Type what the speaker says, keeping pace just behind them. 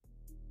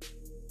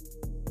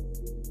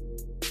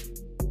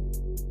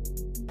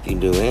you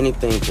do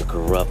anything to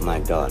corrupt my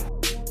daughter.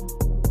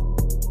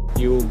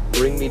 You'll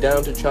bring me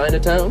down to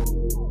Chinatown?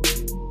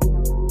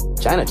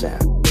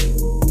 Chinatown?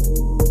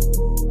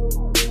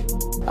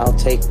 I'll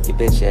take your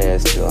bitch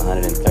ass to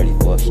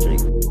 134th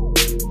Street.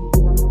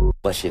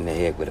 Bust you in the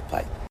head with a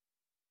pipe.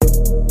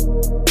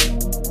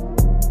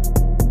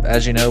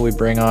 As you know, we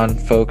bring on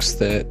folks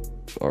that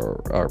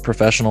are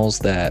professionals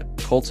that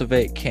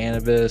cultivate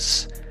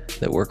cannabis,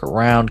 that work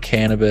around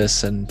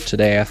cannabis, and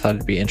today I thought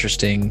it'd be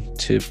interesting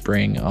to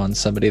bring on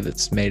somebody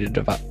that's made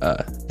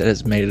that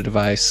has made a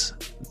device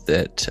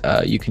that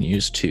you can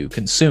use to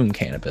consume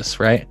cannabis,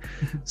 right?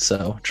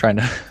 So trying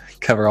to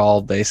cover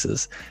all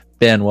bases.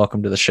 Ben,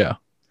 welcome to the show.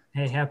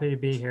 Hey, happy to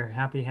be here.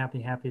 Happy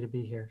to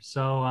be here.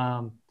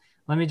 So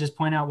let me just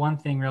point out one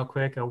thing real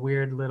quick. A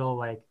weird little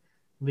like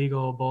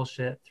legal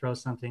bullshit, throw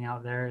something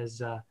out there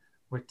is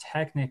we're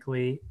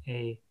technically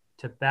a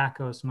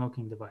tobacco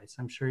smoking device.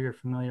 I'm sure you're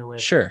familiar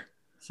with some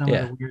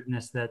of the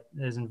weirdness that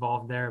is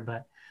involved there,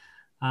 but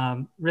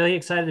really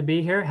excited to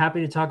be here.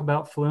 Happy to talk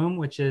about Flume,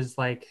 which is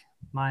like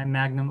my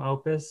magnum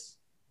opus,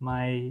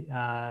 my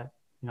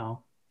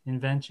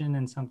invention,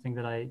 and something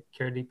that I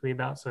care deeply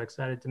about. So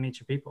excited to meet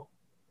your people.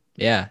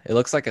 Yeah, it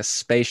looks like a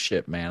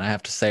spaceship, man. I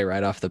have to say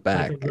right off the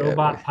bat. Like a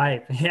robot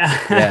pipe. Yeah.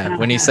 Yeah.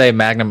 When you say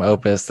magnum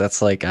opus, that's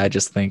like, I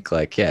just think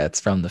like, yeah, it's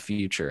from the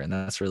future. And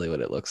that's really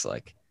what it looks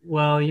like.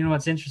 Well, you know,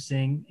 what's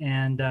interesting.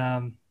 And,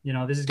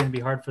 this is going to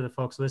be hard for the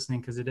folks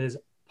listening because it is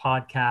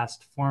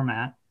podcast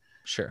format.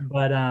 Sure.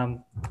 But,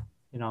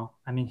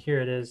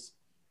 here it is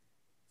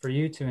for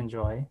you to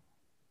enjoy.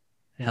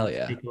 Hell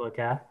yeah. Take a look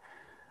at.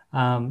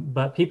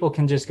 But people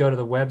can just go to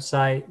the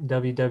website,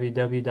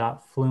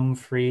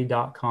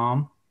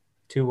 www.flumefree.com.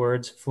 2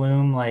 words,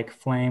 flume like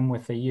flame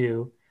with a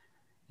U,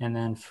 and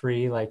then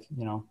free like,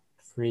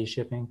 free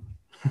shipping,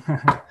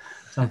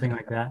 something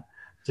like that.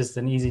 Just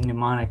an easy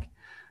mnemonic.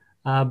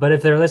 But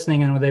if they're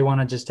listening and they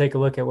want to just take a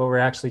look at what we're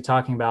actually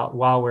talking about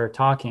while we're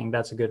talking,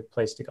 that's a good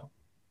place to go.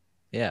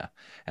 Yeah.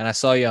 And I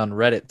saw you on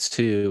Reddit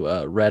too,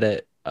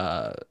 Reddit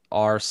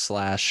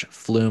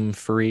r/flume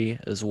free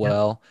as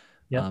well.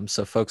 Yep.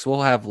 So folks,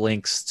 we'll have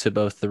links to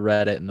both the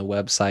Reddit and the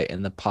website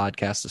in the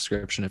podcast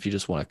description if you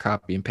just want to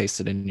copy and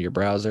paste it into your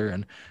browser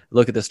and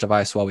look at this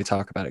device while we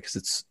talk about it, because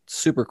it's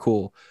super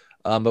cool.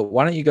 But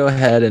why don't you go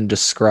ahead and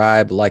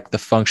describe like the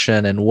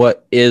function and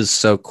what is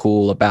so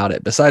cool about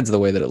it besides the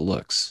way that it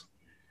looks?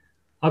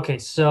 Okay.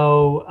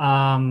 So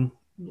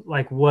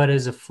what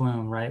is a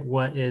Flume, right?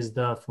 What is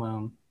the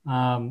Flume?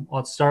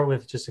 Let's start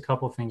with just a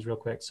couple of things real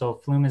quick. So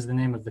Flume is the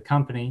name of the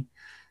company.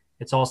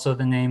 It's also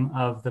the name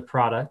of the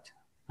product.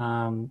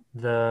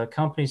 The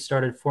company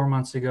started 4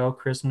 months ago,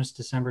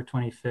 December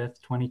 25th,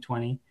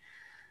 2020.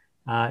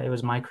 It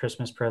was my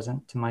Christmas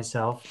present to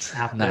myself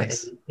after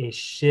a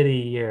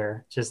shitty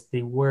year, just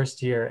the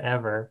worst year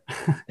ever.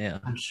 Yeah.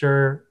 I'm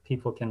sure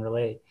people can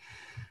relate.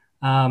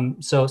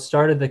 So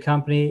started the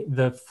company.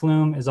 The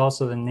Flume is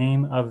also the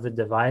name of the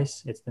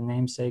device. It's the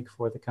namesake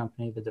for the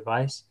company, the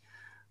device.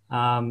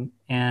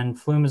 And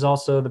Flume is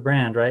also the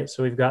brand, right?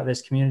 So we've got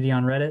this community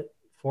on Reddit,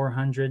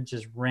 400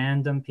 just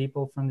random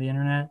people from the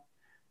internet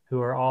who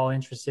are all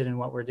interested in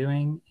what we're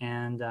doing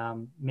and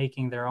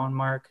making their own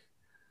mark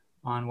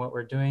on what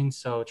we're doing.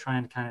 So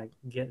trying to kind of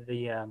get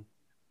the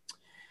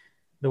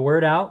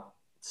word out.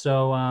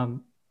 So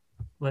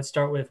let's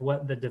start with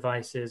what the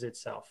device is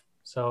itself.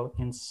 So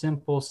in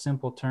simple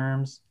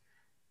terms,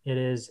 it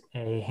is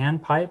a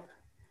hand pipe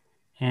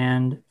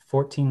and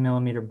 14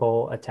 millimeter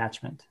bowl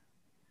attachment.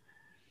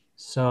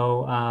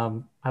 So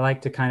I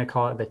like to kind of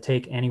call it the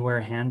take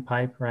anywhere hand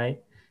pipe, right?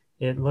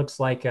 It looks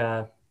like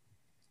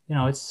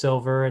it's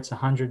silver. It's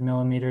 100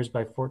 millimeters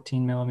by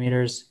 14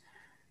 millimeters,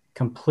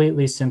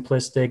 completely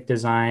simplistic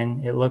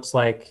design. It looks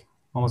like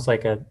almost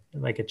like a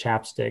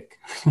chapstick,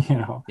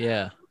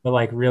 Yeah. But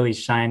like really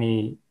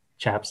shiny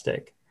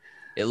chapstick.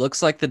 It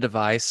looks like the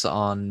device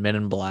on Men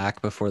in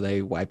Black before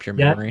they wipe your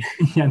memory.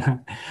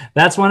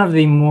 That's one of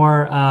the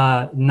more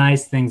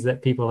nice things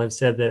that people have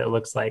said that it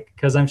looks like,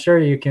 because I'm sure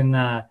you can,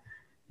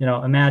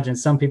 imagine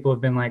some people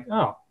have been like,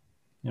 oh,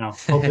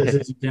 hope this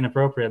isn't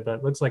inappropriate, but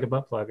it looks like a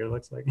butt plug, or it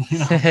looks like,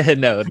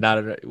 No,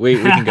 not we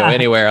can go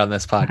anywhere on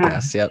this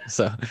podcast. Yep.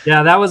 So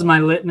yeah, that was my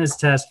litmus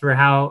test for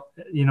how,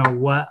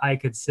 what I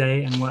could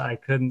say and what I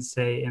couldn't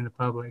say in the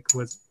public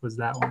was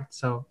that one.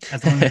 So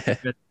that's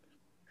good.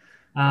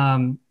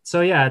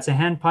 So yeah, it's a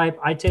hand pipe.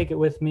 I take it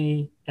with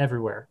me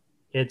everywhere.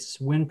 It's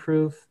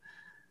windproof.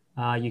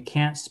 You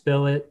can't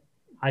spill it.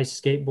 I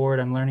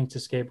skateboard. I'm learning to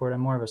skateboard. I'm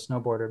more of a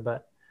snowboarder,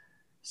 but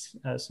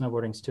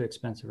snowboarding is too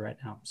expensive right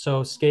now.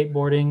 So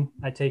skateboarding,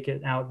 I take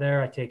it out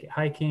there. I take it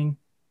hiking.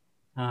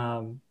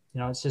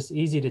 It's just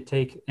easy to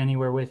take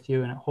anywhere with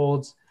you, and it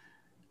holds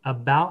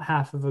about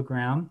 0.5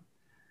 grams.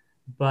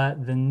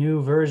 But the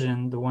new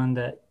version, the one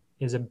that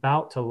is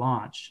about to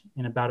launch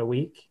in about a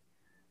week,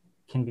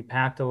 can be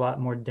packed a lot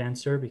more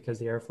denser because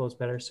the airflow is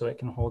better, so it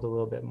can hold a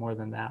little bit more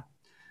than that.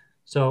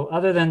 So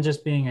other than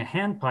just being a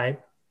hand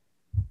pipe,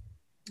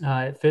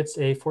 it fits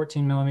a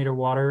 14 millimeter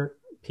water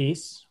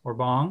piece or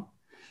bong.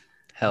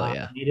 Hell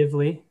yeah.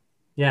 Natively.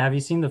 Yeah. Have you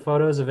seen the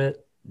photos of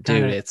it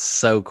Dude, Kinda, it's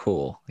so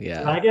cool. you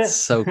Yeah. like It's it?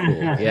 so cool.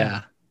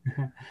 Yeah.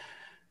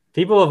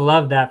 People have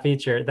loved that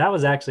feature. That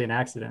was actually an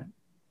accident.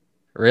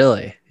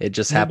 Really? It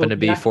just happened to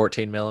be Yeah.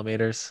 14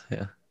 millimeters.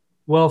 Yeah.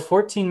 Well,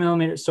 14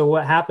 millimeters. So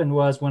what happened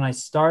was when I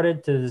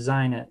started to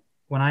design it,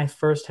 when I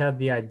first had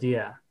the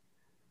idea,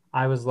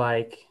 I was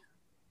like,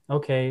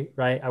 okay,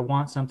 right. I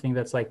want something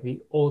that's like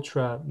the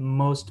ultra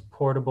most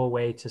portable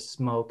way to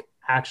smoke,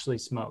 actually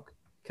smoke.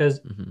 Because,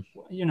 Hmm.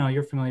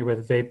 you're familiar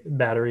with vape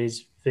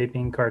batteries,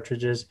 vaping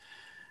cartridges.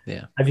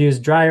 Yeah. I've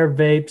used dryer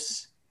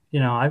vapes.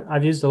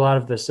 I've used a lot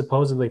of the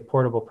supposedly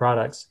portable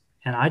products,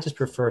 and I just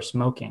prefer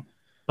smoking.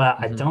 But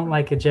I Hmm. don't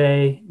like a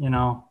J.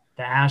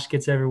 The ash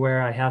gets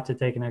everywhere. I have to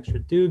take an extra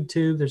tube.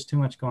 There's too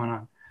much going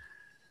on.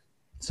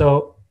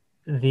 So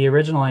the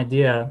original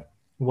idea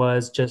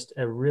was just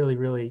a really,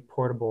 really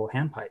portable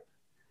handpipe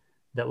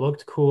that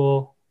looked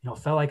cool,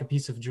 felt like a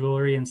piece of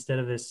jewelry instead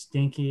of this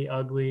stinky,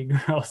 ugly,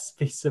 gross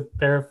piece of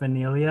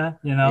paraphernalia.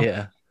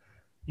 Yeah.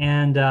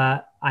 And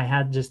I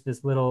had just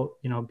this little,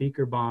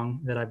 beaker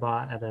bong that I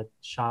bought at a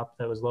shop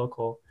that was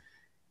local.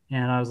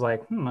 And I was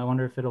like, I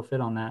wonder if it'll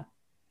fit on that.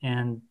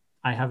 And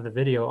I have the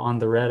video on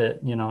the Reddit,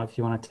 if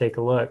you want to take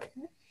a look.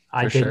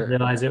 I For didn't sure.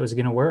 realize it was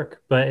going to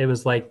work, but it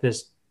was like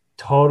this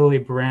totally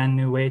brand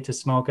new way to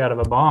smoke out of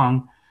a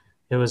bong.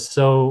 It was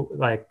so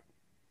like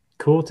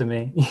cool to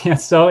me. Yeah,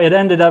 so it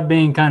ended up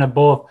being kind of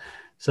both.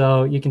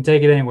 So you can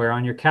take it anywhere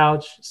on your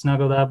couch,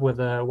 snuggled up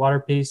with a water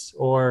piece,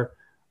 or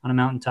on a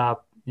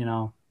mountaintop,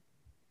 on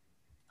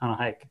a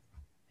hike.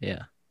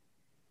 Yeah.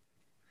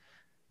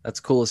 That's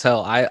cool as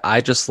hell.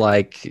 I just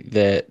like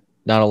that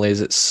not only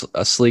is it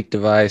a sleek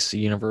device, a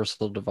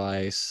universal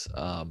device,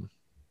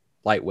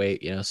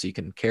 lightweight, so you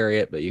can carry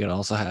it, but you can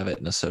also have it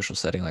in a social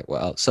setting. Like,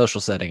 well,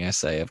 social setting, I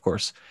say, of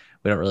course,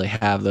 we don't really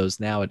have those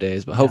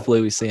nowadays, but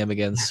hopefully we see them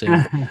again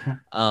soon.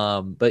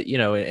 But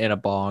in a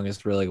bong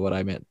is really what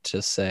I meant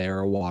to say, or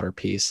a water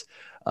piece.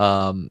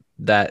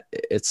 That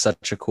it's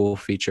such a cool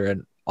feature,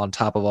 and on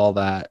top of all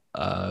that,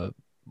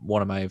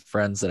 one of my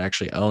friends that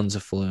actually owns a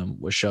flume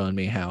was showing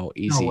me how No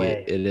easy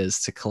way. it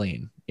is to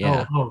clean. Oh,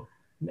 Yeah. oh,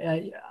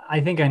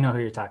 I think I know who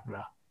you're talking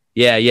about.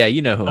 Yeah. Yeah.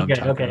 You know who I'm Okay,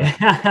 talking okay.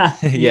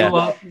 about. Yeah.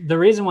 Well, the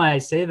reason why I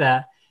say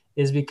that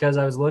is because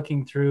I was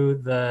looking through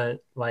the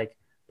like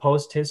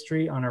post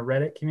history on our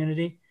Reddit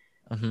community,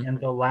 Hmm. and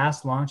the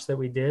last launch that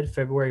we did,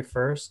 February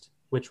 1st,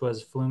 which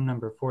was Flume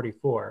number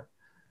 44.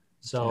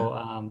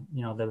 So,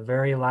 the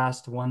very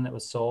last one that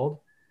was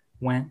sold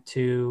went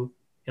to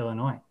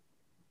Illinois.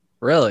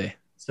 Really?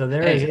 So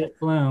there is Dang. a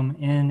Flume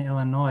in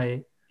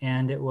Illinois,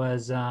 and it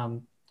was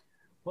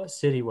what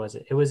city was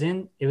it? It was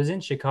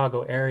in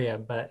Chicago area,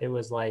 but it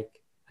was like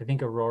I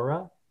think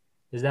Aurora.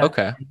 Is that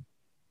Okay.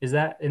 is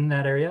that in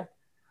that area?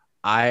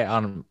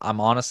 I'm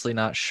honestly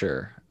not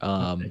sure.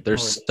 Okay, no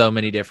There's worries. so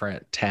many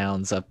different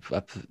towns up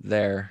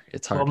there.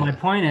 It's Well, hard my to.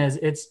 point is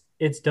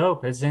it's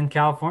dope. It's in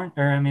California,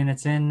 or I mean,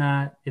 it's in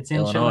Illinois.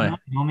 Illinois,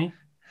 homie.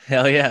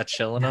 Hell yeah, it's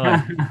Illinois.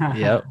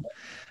 Yep.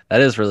 That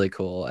is really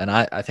cool. And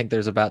I think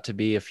there's about to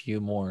be a few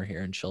more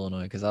here in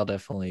Illinois, because I'll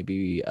definitely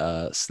be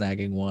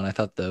snagging one. I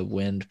thought the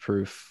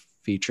wind-proof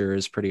feature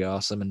is pretty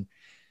awesome. And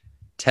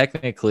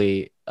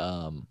technically,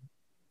 I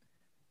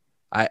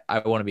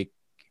want to be,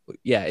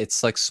 yeah,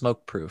 it's like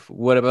smoke proof.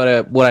 What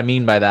I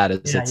mean by that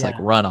is Yeah, it's like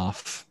yeah,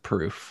 runoff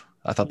proof.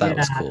 I thought that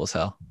was yeah. cool as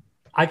hell.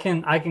 I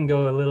can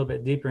go a little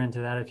bit deeper into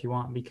that if you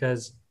want,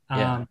 because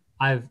Yeah.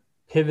 I've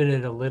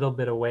pivoted a little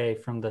bit away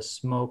from the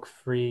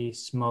smoke-free,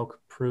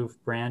 smoke-proof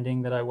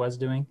branding that I was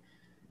doing.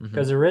 Hmm.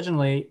 Because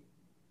originally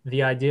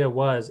the idea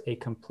was a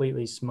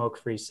completely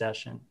smoke-free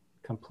session,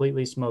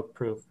 completely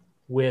smoke-proof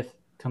with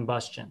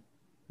combustion,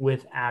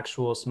 with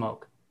actual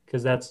smoke.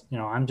 Because that's,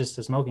 I'm just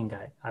a smoking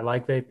guy. I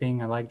like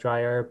vaping, I like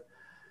dry herb,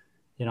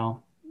 you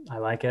know, I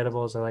like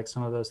edibles, I like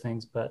some of those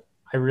things, but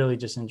I really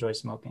just enjoy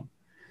smoking.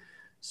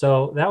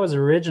 So that was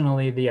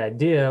originally the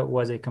idea,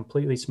 was a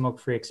completely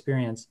smoke-free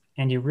experience.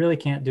 And you really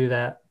can't do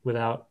that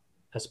without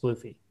a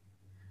sploofie.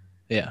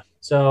 Yeah.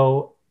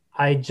 So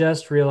I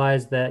just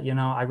realized that,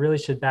 I really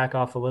should back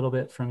off a little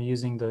bit from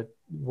using the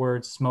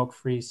word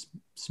smoke-free,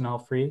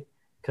 smell-free,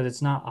 because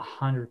it's not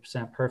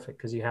 100% perfect,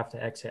 because you have to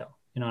exhale.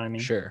 You know what I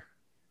mean? Sure.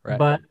 Right.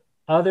 But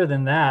other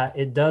than that,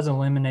 it does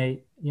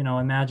eliminate,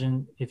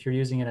 imagine if you're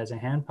using it as a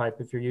handpipe,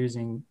 if you're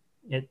using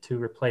it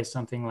to replace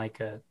something like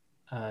a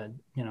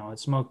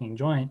smoking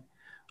joint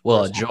or Well,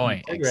 a a smoking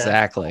joint, cigarette.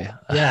 exactly.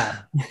 Yeah.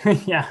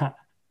 Yeah.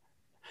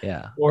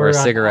 Yeah. Or a Or,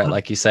 cigarette,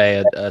 like you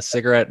say, a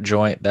cigarette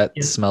joint that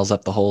yep. smells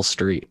up the whole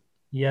street,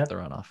 the Yep.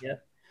 runoff.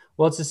 Yep.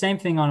 Well, it's the same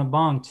thing on a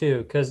bong too,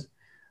 because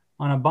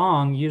on a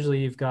bong, usually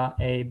you've got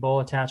a bowl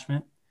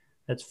attachment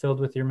that's filled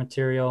with your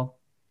material.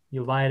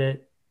 You light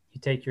it,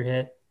 you take your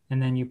hit,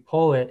 and then you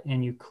pull it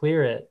and you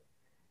clear it.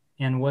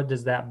 And what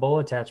does that bowl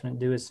attachment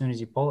do as soon as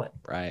you pull it?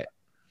 Right.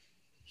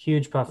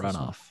 Huge puff of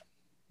smoke. Runoff.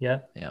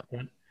 Yep. Yep.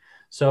 Yep.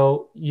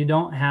 So you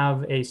don't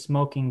have a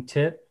smoking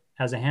tip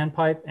as a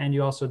handpipe, and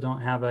you also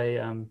don't have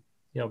a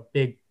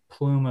big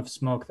plume of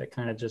smoke that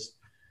kind of just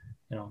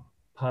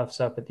puffs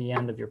up at the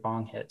end of your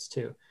bong hits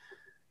too.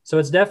 So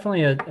it's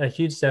definitely a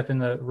huge step in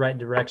the right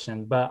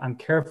direction, but I'm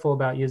careful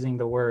about using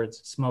the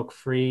words smoke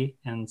free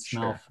and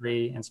smell Sure.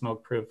 free and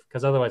smoke proof,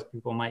 because otherwise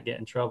people might get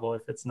in trouble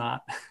if it's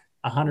not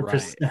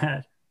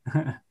 100%.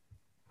 Right.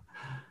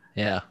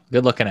 Yeah,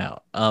 good looking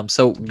out.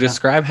 So Yeah.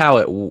 describe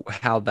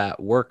how that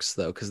works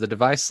though, because the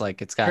device,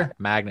 like, it's got Sure.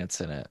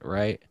 magnets in it,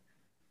 right?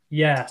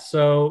 Yeah.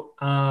 So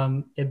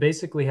it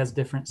basically has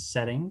different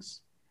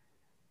settings.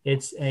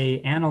 It's a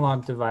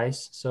analog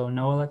device, so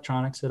no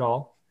electronics at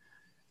all.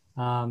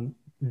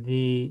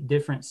 The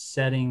different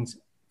settings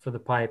for the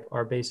pipe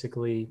are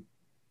basically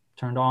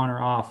turned on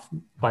or off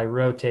by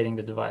rotating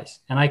the device.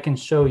 And I can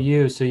show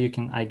you so you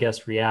can, I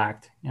guess,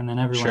 react. And then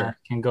everyone Sure. else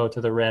can go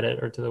to the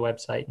Reddit or to the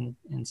website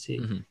and see.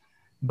 Hmm.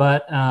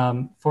 But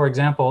for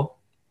example,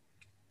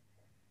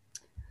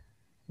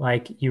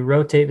 like you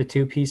rotate the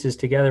two pieces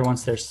together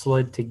once they're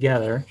slid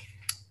together.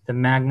 The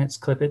magnets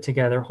clip it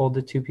together, hold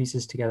the two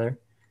pieces together,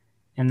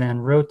 and then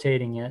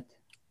rotating it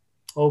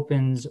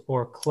opens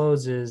or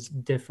closes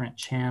different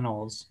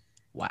channels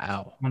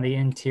Wow. on the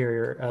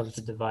interior of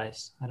the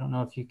device. I don't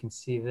know if you can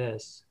see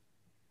this,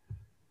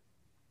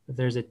 but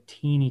there's a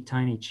teeny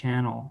tiny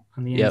channel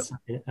on the Yep.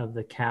 inside of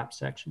the cap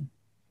section.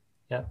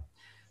 Yep.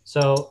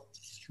 So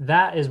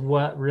that is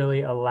what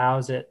really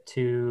allows it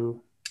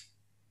to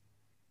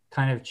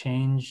kind of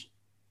change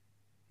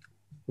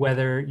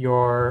whether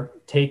you're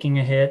taking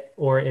a hit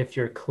or if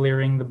you're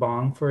clearing the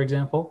bong, for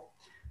example.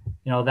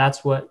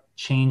 That's what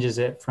changes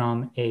it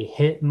from a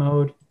hit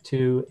mode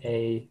to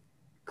a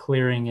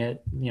clearing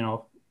it,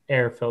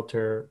 air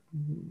filter,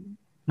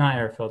 not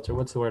air filter.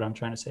 What's the word I'm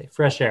trying to say?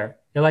 Fresh air.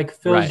 It like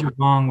fills Right. your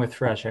bong with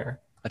fresh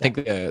air. I think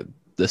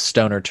the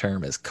stoner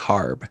term is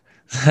carb,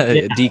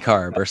 Yeah.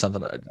 decarb or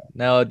something.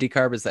 No,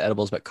 decarb is the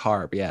edibles, but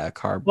carb. Yeah,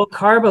 carb. Well,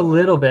 carb a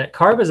little bit.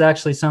 Carb is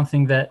actually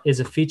something that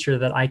is a feature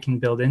that I can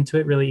build into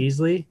it really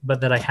easily,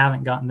 but that I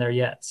haven't gotten there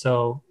yet.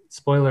 So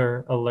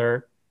spoiler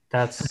alert,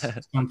 that's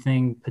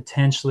something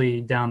potentially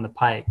down the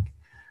pike.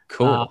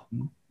 Cool.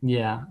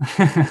 Yeah.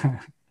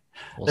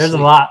 We'll There's see.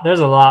 a lot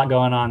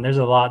going on. There's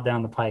a lot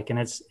down the pike, and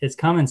it's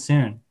coming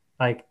soon.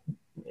 Like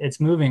it's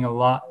moving a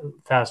lot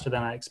faster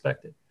than I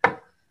expected.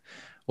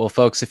 Well,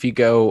 folks, if you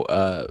go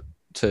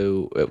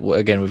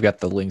again, we've got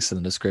the links in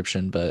the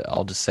description, but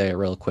I'll just say it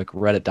real quick: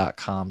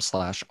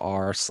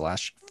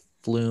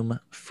 reddit.com/r/flume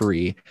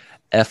free,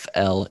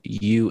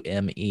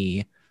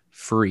 FLUME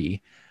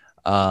free.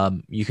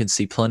 You can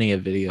see plenty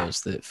of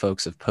videos that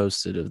folks have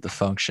posted of the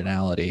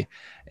functionality,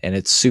 and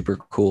it's super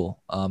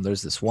cool.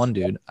 There's this one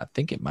dude, I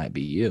think it might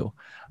be you,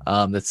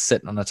 that's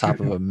sitting on the top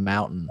of a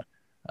mountain.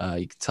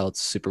 You can tell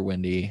it's super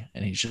windy,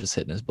 and he's just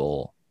hitting his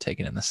bowl,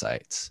 taking in the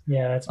sights.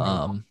 Yeah, that's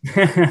me.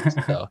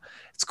 So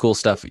it's cool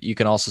stuff. You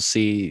can also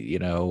see,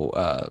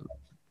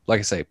 like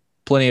I say,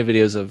 plenty of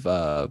videos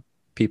of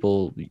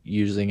people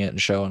using it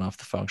and showing off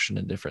the function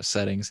in different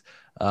settings.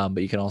 But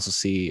you can also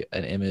see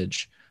an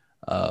image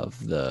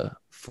of the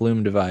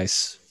Flume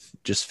device,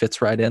 just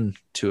fits right in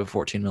to a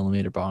 14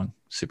 millimeter bong.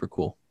 Super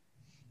cool.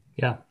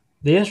 Yeah.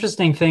 The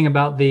interesting thing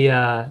about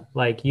the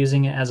like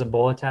using it as a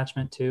bowl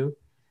attachment too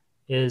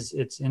is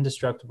it's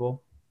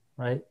indestructible,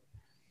 right?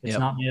 It's Yep.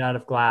 not made out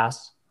of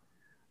glass.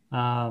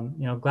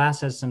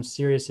 Glass has some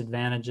serious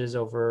advantages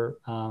over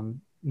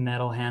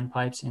metal hand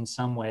pipes in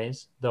some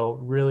ways, though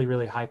really,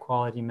 really high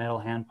quality metal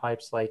hand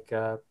pipes like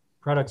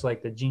products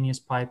like the Genius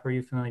pipe. Are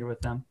you familiar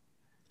with them?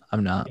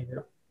 I'm not.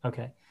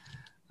 Okay.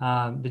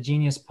 The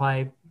Genius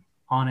pipe,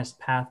 Honest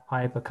Path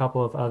pipe, a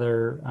couple of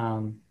other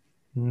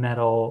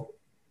metal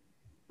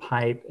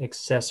pipe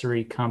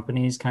accessory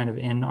companies kind of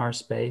in our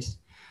space.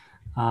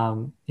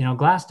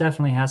 Glass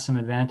definitely has some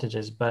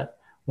advantages, but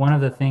one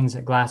of the things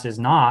that glass is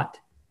not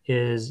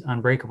is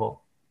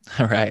unbreakable.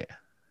 Right.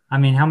 I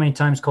mean, how many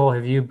times, Cole,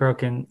 have you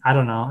broken? I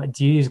don't know.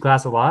 Do you use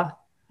glass a lot?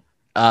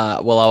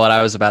 Well, what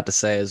I was about to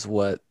say is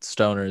what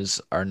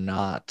stoners are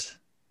not,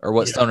 or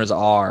what stoners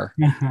are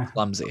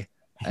clumsy.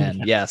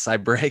 And yes, I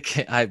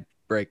break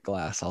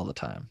glass all the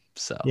time.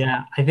 So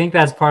yeah, I think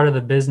that's part of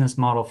the business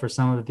model for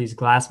some of these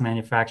glass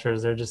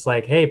manufacturers. They're just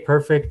like, hey,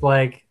 perfect.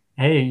 Like,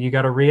 hey, you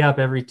got to re-up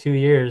every 2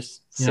 years.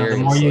 The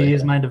more you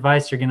use my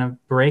device, you're going to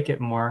break it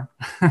more.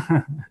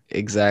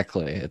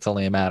 Exactly. It's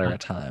only a matter of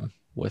time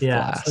with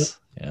glass.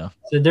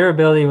 So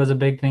durability was a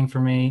big thing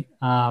for me.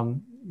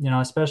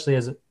 Especially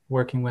as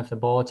working with a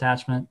bowl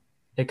attachment,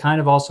 it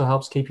kind of also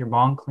helps keep your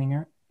bong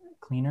cleaner.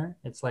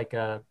 It's like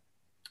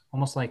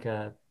almost like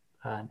an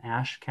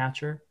ash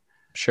catcher.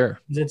 Sure.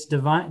 It's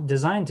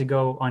designed to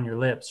go on your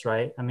lips,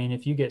 right? I mean,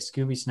 if you get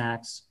Scooby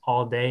snacks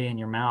all day in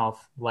your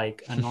mouth,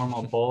 like a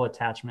normal bowl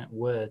attachment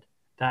would,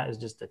 that is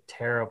just a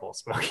terrible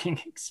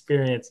smoking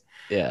experience.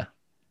 Yeah.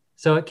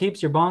 So it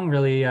keeps your bong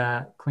really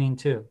clean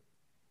too.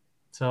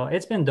 So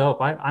it's been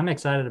dope. I'm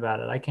excited about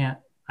it. I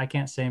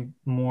can't say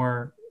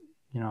more,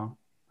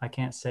 I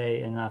can't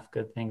say enough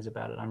good things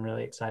about it. I'm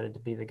really excited to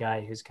be the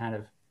guy who's kind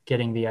of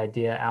getting the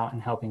idea out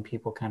and helping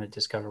people kind of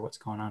discover what's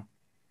going on.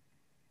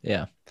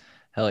 Yeah.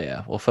 Hell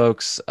yeah. Well,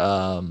 folks,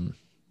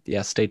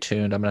 stay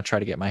tuned. I'm going to try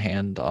to get my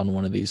hand on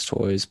one of these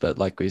toys, but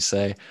like we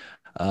say,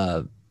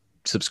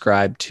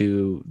 subscribe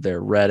to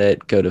their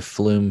Reddit. Go to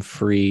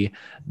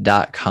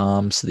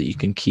flumefree.com so that you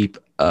can keep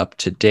up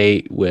to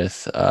date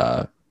with,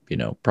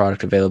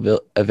 product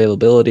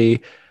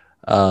availability,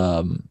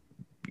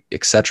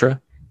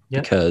 etc.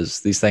 Yep. Because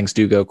these things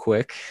do go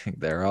quick.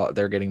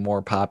 They're getting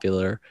more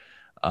popular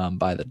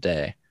by the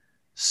day.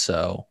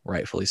 So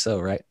rightfully so,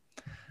 right?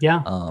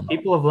 Yeah.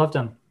 People have loved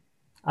them.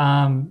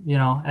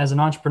 As an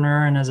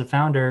entrepreneur and as a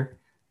founder,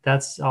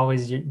 that's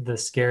always the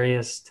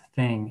scariest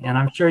thing. And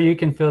I'm sure you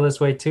can feel this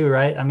way too,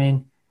 right? I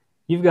mean,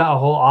 you've got a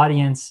whole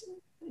audience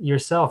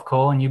yourself,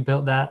 Cole, and you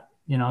built that,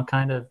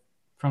 kind of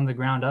from the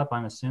ground up,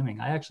 I'm assuming.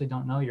 I actually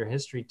don't know your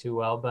history too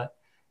well, but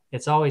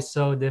it's always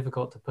so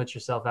difficult to put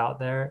yourself out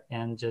there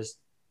and just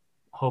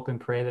hope and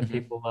pray that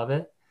people love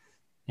it.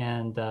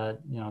 And,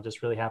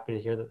 just really happy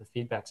to hear that the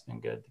feedback's been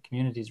good. The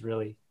community's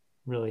really,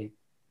 really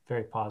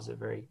very positive,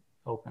 very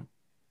open.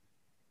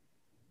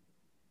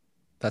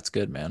 That's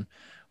good, man.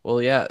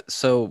 Well, yeah.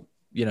 So,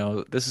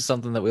 this is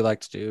something that we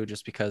like to do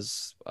just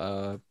because,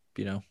 the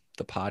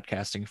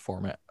podcasting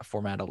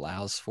format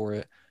allows for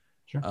it.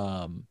 Sure.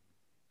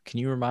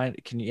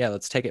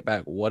 Let's take it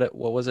back. What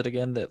was it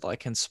again that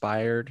like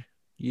inspired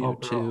you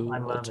to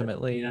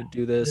ultimately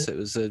do this? It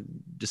was a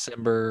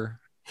December,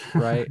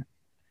 right?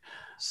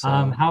 So,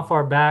 how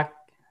far back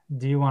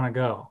do you want to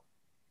go?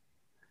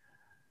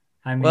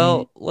 I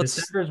mean,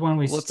 December is when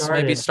we started. Let's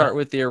maybe start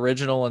with the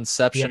original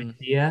inception.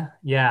 Yeah.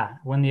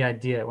 When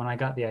I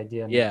got the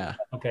idea. Yeah.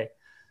 Okay.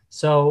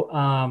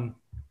 So,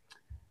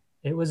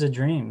 it was a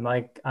dream.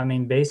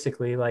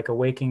 Basically like a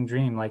waking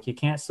dream. Like you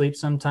can't sleep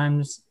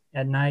sometimes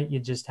at night. You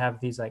just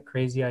have these like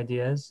crazy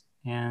ideas.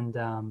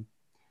 And,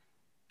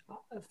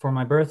 for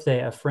my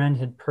birthday, a friend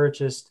had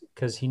purchased,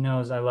 because he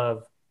knows I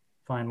love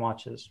fine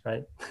watches,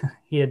 right?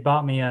 He had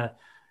bought me a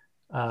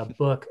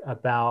book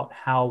about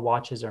how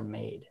watches are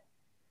made.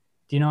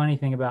 Do you know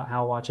anything about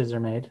how watches are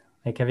made?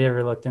 Like, have you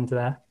ever looked into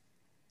that?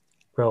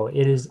 Bro,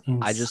 it is insane.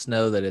 I just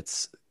know that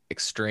it's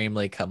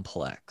extremely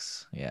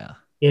complex. Yeah.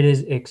 It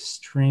is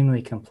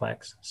extremely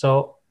complex.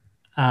 So,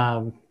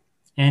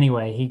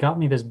 anyway, he got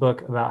me this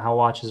book about how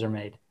watches are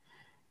made.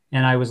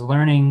 And I was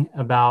learning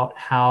about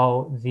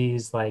how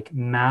these like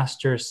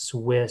master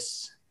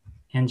Swiss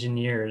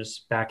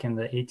engineers back in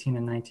the 18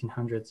 and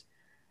 1900s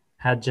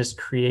had just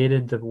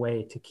created the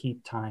way to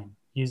keep time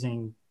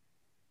using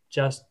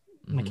just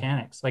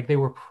mechanics. Like they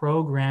were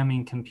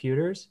programming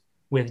computers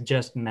with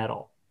just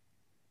metal,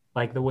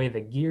 like the way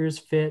the gears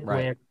fit, the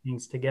way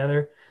everything's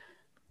together.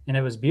 And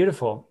it was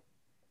beautiful.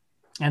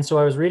 And so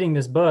I was reading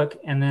this book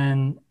and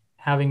then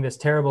having this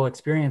terrible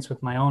experience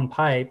with my own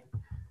pipe,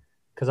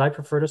 because I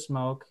prefer to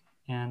smoke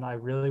and I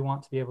really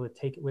want to be able to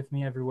take it with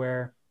me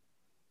everywhere.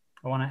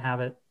 I want to have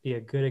it be a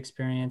good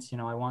experience.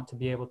 I want to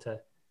be able to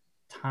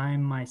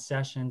time my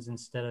sessions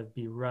instead of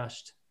be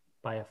rushed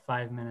by a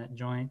 5-minute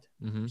joint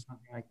or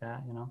something like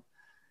that,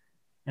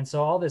 And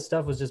so all this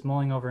stuff was just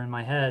mulling over in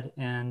my head.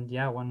 And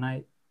yeah, one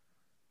night,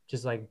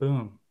 just like,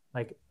 boom,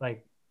 like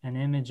an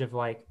image of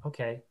like,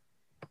 okay,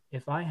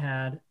 if I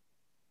had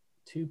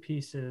 2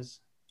 pieces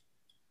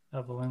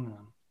of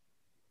aluminum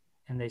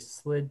and they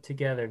slid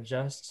together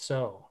just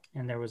so,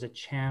 and there was a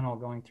channel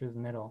going through the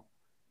middle,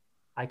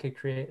 I could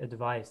create a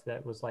device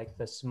that was like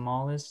the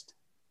smallest,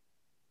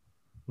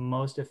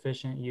 most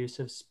efficient use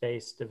of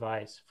space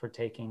device for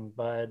taking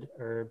bud,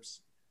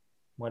 herbs,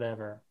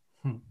 whatever,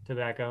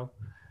 tobacco,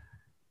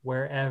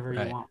 wherever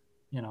you want,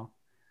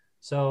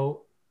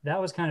 So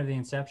that was kind of the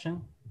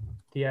inception.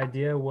 The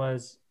idea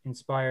was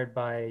inspired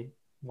by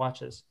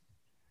watches.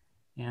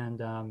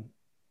 And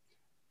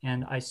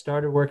I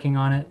started working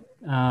on it.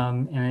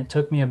 And it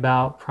took me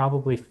about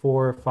probably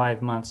 4 or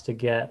 5 months to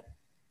get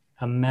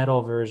a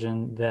metal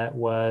version that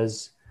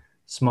was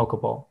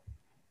smokable.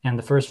 And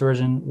the first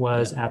version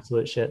was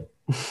absolute shit.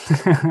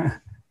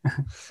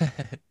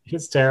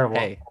 It's terrible.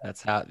 Hey,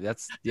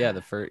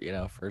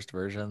 the first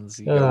versions,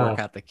 you gotta work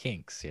out the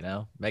kinks,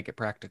 make it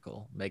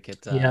practical, make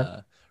it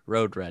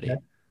road ready.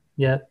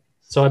 Yeah.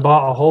 So I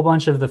bought a whole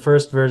bunch of the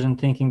first version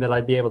thinking that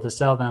I'd be able to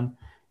sell them,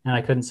 and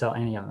I couldn't sell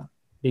any of them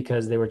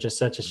because they were just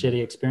such a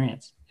shitty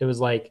experience. It was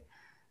like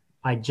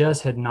I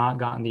just had not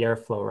gotten the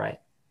airflow right.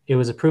 It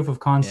was a proof of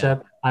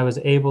concept. Yeah. I was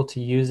able to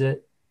use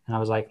it, and I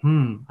was like,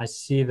 I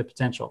see the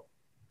potential,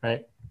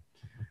 right?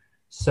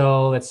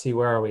 So let's see,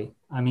 where are we?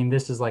 I mean,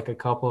 this is like a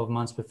couple of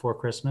months before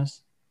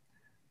Christmas.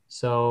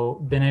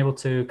 So been able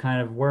to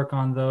kind of work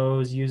on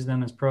those, use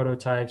them as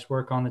prototypes,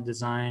 work on the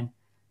design,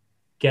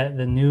 get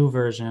the new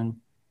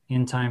version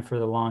in time for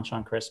the launch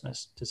on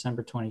Christmas,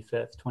 December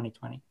 25th,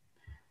 2020.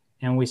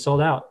 And we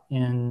sold out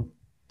in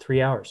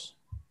 3 hours.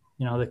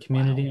 The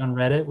community on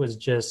Reddit was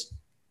just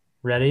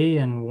ready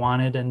and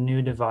wanted a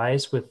new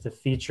device with the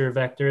feature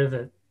vector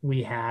that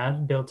we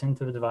had built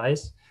into the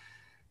device.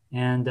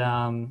 And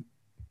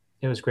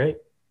it was great.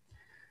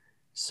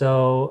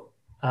 So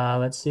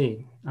let's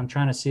see. I'm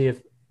trying to see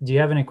do you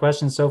have any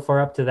questions so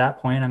far up to that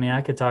point? I mean,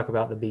 I could talk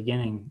about the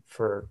beginning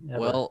forever.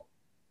 Well,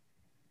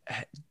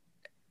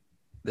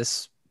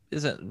 this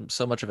isn't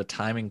so much of a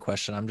timing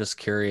question. I'm just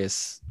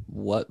curious,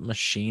 what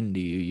machine do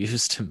you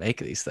use to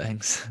make these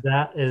things?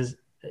 That is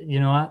You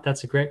know what?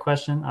 That's a great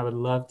question. I would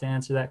love to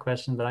answer that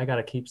question, but I got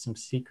to keep some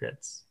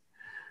secrets.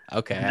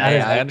 Okay, And that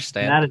is I like,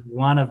 understand. that is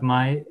one of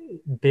my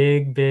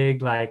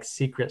big like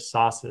secret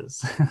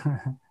sauces.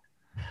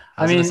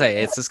 I I was gonna mean,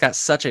 say it's just got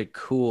such a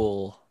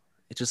cool.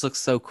 It just looks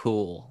so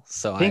cool.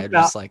 So think I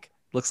about just like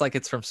looks like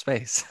it's from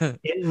space.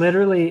 it.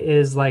 Literally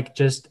is like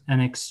just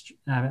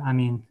I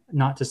mean,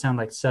 not to sound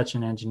like such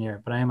an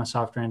engineer, but I am a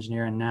software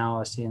engineer and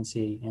now a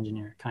CNC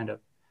engineer, kind of.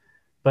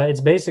 But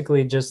it's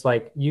basically just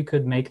like you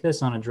could make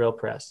this on a drill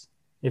press.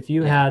 If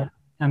you Yeah. had,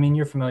 I mean,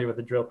 you're familiar with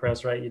the drill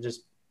press, right? You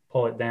just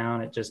pull it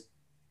down, it just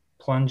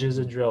plunges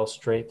a drill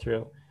straight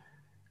through.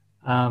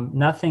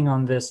 Nothing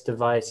on this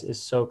device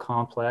is so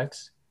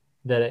complex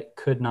that it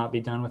could not be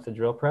done with a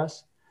drill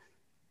press,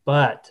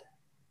 but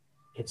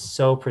it's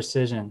so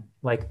precision.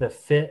 Like the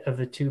fit of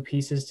the two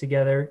pieces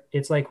together,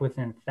 it's like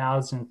within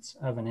thousandths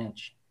of an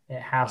inch.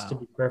 It has to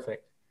Wow. be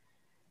perfect.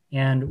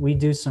 And we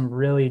do some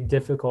really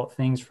difficult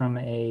things from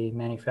a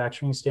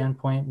manufacturing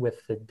standpoint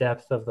with the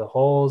depth of the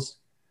holes.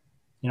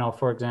 You know,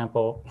 for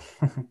example,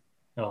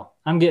 well,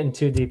 I'm getting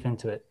too deep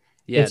into it.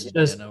 Yeah, yeah,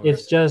 no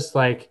worries.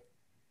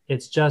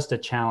 It's just a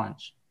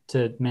challenge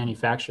to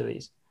manufacture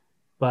these,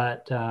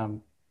 but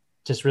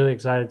just really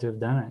excited to have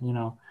done it. You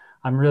know,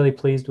 I'm really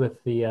pleased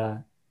with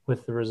the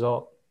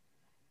result.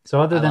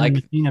 So other I than like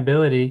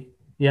machinability,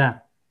 yeah,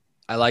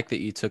 I like that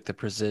you took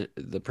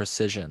the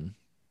precision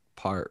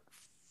part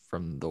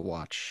from the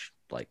watch,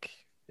 like,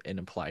 and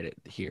applied it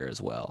here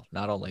as well.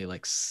 Not only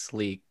like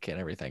sleek and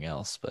everything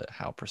else, but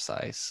how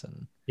precise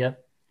and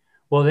yep.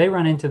 Well, they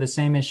run into the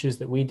same issues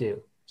that we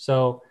do.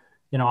 So,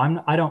 you know,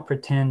 I don't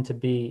pretend to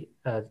be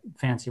a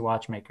fancy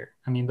watchmaker.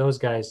 I mean, those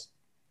guys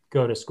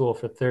go to school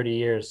for 30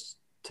 years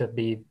to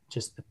be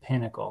just the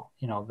pinnacle,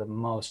 you know, the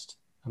most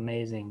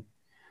amazing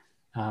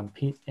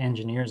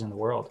engineers in the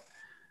world.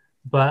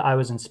 But I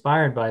was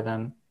inspired by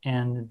them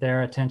and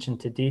their attention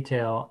to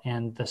detail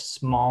and the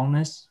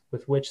smallness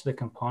with which the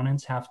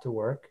components have to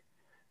work.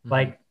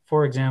 Like,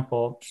 for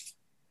example,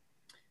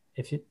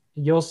 if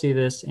you'll see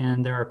this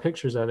and there are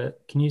pictures of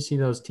it. Can you see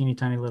those teeny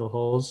tiny little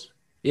holes?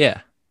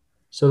 yeah.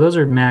 So those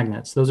are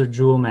magnets. Those are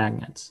jewel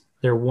magnets.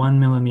 They're 1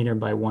 millimeter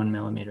by 1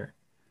 millimeter.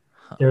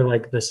 They're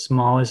like the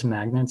smallest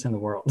magnets in the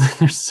world.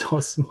 They're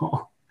so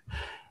small.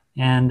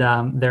 And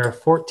there are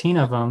 14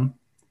 of them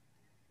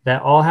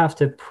that all have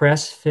to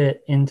press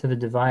fit into the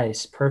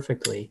device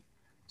perfectly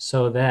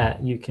so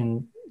that you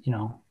can, you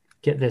know,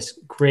 get this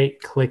great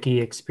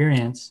clicky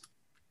experience.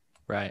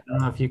 Right. I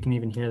don't know if you can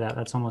even hear that.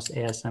 That's almost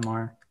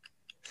ASMR.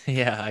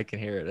 Yeah, I can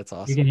hear it. It's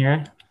awesome. You can hear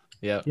it?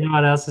 Yep. You know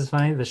what else is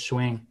funny? The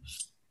swing.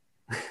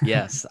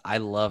 Yes, I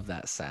love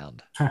that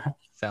sound.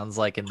 Sounds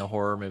like in the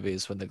horror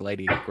movies when the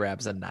lady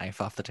grabs a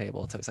knife off the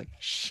table. It's always like,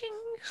 shing.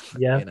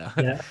 Yeah, You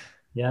know?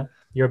 yeah.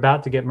 You're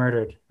about to get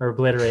murdered or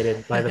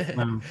obliterated by the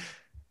flume.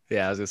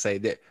 Yeah, I was gonna say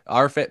that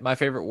my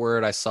favorite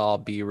word. I saw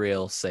Be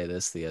Real say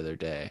this the other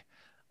day.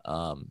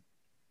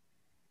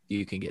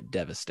 You can get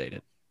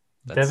devastated.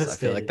 I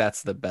feel like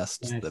that's the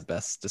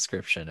best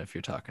description if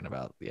you're talking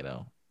about, you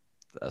know,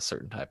 a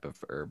certain type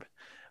of herb.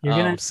 You're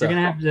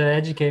gonna have to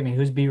educate me.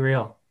 Who's Be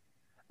Real?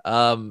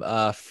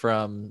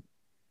 From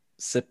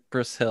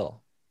Cypress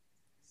Hill.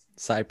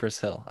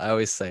 I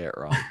always say it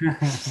wrong.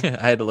 I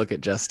had to look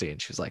at Justine.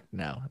 She was like,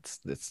 "No,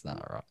 it's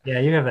not wrong." Yeah,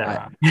 you have that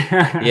wrong.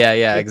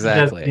 Yeah,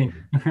 exactly.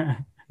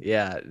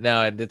 Yeah,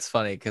 no, and it's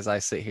funny because I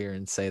sit here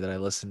and say that I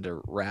listen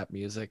to rap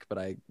music, but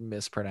I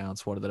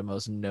mispronounce one of the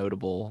most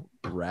notable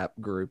rap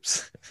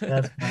groups.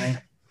 That's funny.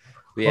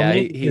 Yeah, Well,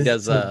 he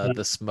does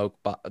the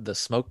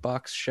smoke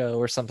box show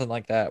or something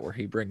like that, where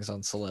he brings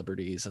on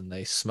celebrities and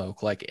they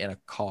smoke like in a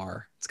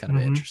car. It's kind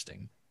of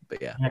interesting,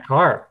 but yeah, in a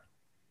car.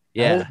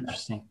 Yeah, that is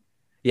interesting.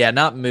 Yeah,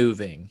 not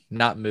moving.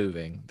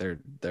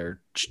 They're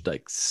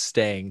like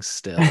staying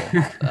still.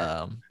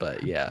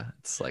 But yeah,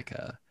 it's like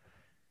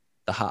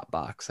the hot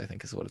box, I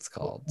think is what it's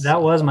called.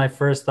 That was my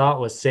first thought,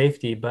 was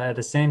safety, but at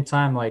the same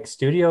time, like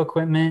studio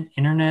equipment,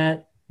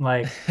 internet,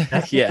 like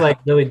that's like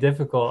really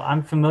difficult.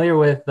 I'm familiar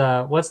with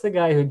what's the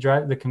guy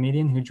the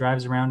comedian who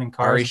drives around in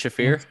cars? Ari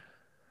Shaffir.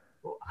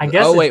 I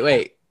guess. Oh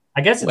wait.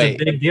 I guess it's a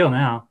big deal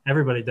now.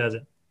 Everybody does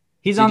it.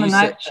 He's on the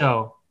Night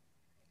Show.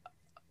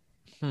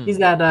 He's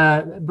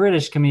that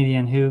British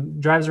comedian who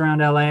drives around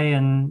LA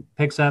and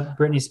picks up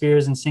Britney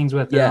Spears and sings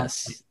with her.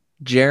 Yes,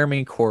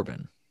 Jeremy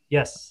Corbyn.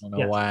 Yes. I don't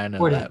know why I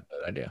know that,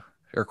 but I do.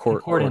 Or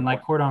Cordon,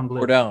 like Cordon Bleu.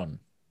 Cordon.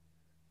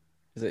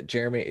 Is it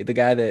Jeremy? The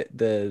guy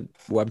that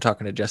I'm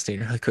talking to Justine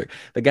really quick.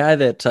 The guy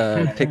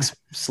that picks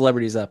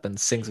celebrities up and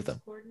sings with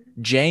them.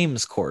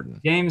 James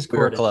Corden.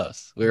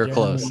 We were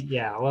close.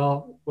 Yeah.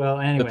 Well.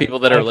 Anyway, the people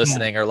that are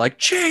listening are like,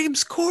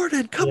 James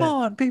Corden. Come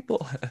on,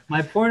 people.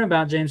 My point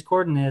about James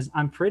Corden is,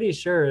 I'm pretty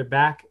sure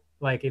back,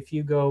 like if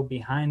you go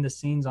behind the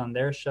scenes on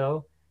their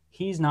show,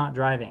 he's not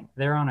driving.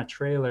 They're on a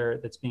trailer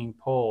that's being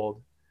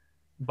pulled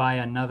by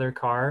another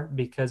car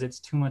because it's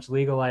too much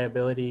legal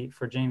liability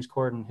for James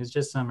Corden, who's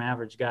just some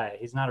average guy.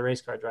 He's not a race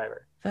car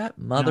driver. That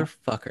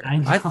motherfucker.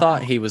 I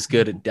thought he was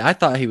I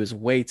thought he was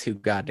way too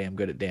goddamn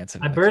good at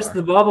dancing. I burst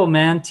the bubble,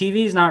 man.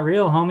 TV's not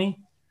real, homie.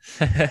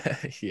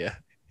 Yeah.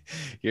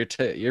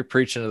 You're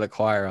preaching to the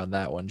choir on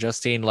that one.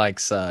 Justine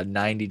likes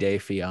 90 Day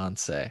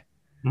Fiance.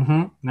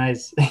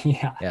 Nice.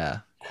 Yeah. Yeah,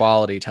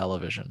 quality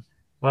television.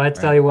 Well, I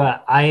tell you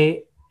what,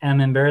 I am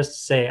embarrassed to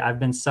say I've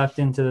been sucked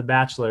into The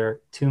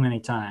Bachelor too many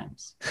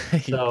times.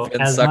 You've So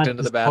been as sucked much into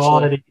as The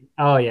Bachelor.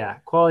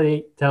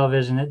 quality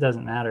television, it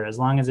doesn't matter as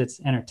long as it's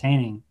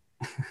entertaining.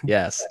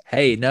 Yes.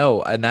 Hey,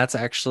 no, and that's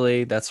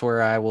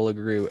where I will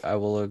agree. I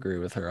will agree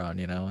with her on.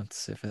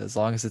 It's if as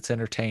long as it's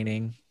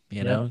entertaining,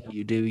 Yep.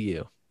 you do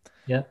you.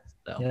 Yep.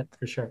 So, Yep.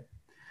 For sure.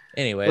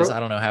 anyways, I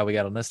don't know how we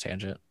got on this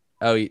tangent.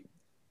 Oh,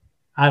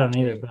 I don't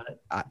either, but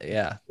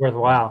yeah,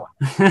 worthwhile.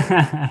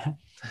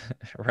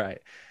 right.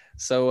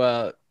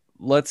 So,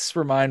 let's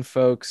remind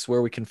folks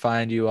where we can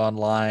find you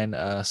online,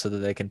 so that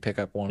they can pick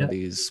up one of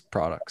these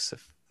products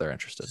if they're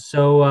interested.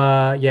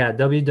 So, yeah,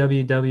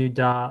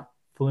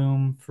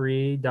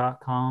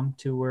 www.flumefree.com,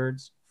 2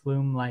 words,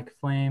 flume like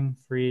flame,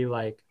 free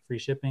like free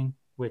shipping,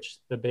 which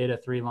the beta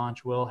 3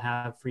 launch will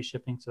have free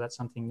shipping. So that's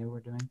something new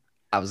we're doing.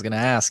 I was going to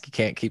ask, you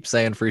can't keep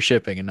saying free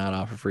shipping and not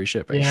offer free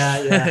shipping.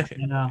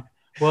 Yeah.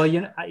 Well,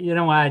 you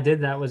know why I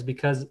did that was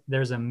because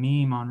there's a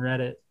meme on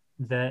Reddit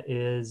that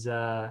is,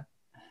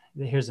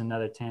 here's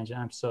another tangent.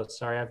 I'm so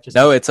sorry.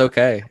 No, it's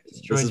okay.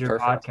 Destroyed your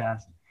perfect.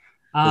 podcast.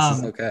 This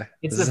is okay.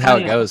 This is how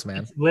it goes,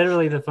 man. It's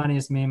literally the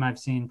funniest meme I've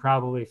seen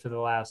probably for the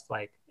last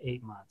like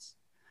 8 months.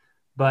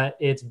 But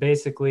it's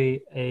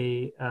basically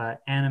a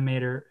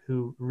animator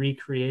who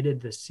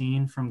recreated the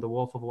scene from The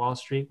Wolf of Wall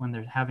Street when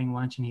they're having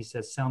lunch and he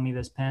says, "Sell me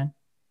this pen."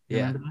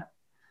 Remember that?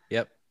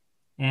 Yep.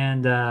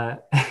 And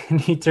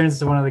and he turns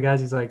to one of the guys.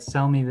 He's like,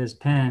 "Sell me this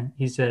pen."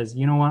 He says,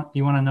 "You know what?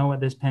 You want to know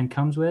what this pen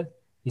comes with?"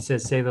 He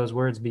says, "Say those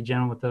words. Be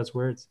gentle with those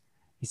words."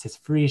 He says,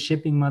 "Free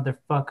shipping,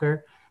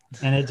 motherfucker."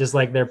 And it just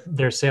like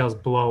their sales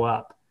blow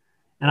up.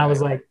 And I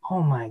was like,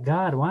 oh my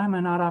God, why am I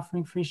not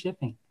offering free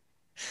shipping?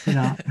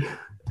 I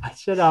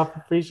should offer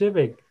free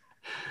shipping.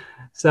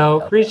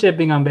 So free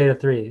shipping on beta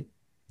 3.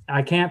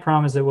 I can't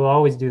promise that we'll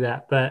always do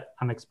that, but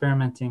I'm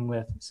experimenting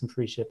with some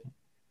free shipping.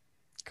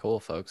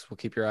 Cool, folks. We'll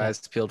keep your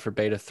eyes peeled for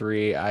beta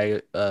 3.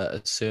 I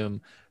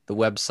assume the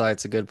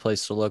website's a good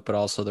place to look, but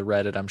also the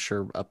Reddit. I'm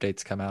sure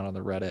updates come out on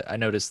the Reddit. I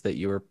noticed that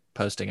you were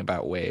posting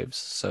about waves.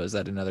 So is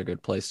that another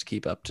good place to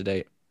keep up to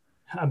date?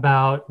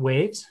 About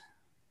waves?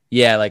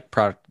 Yeah, like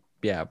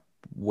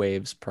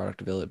waves,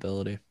 product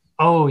availability.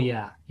 Oh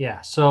yeah.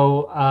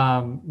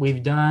 So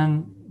we've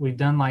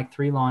done like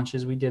 3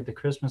 launches. We did the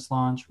Christmas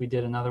launch. We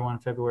did another one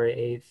February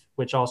 8th,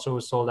 which also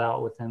was sold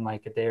out within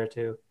like a day or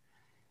two,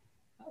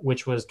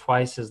 which was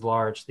twice as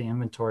large. The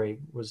inventory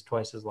was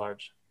twice as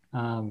large.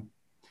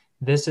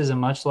 This is a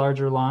much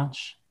larger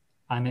launch.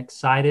 I'm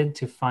excited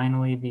to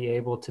finally be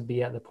able to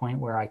be at the point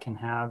where I can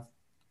have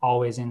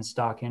always in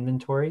stock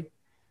inventory.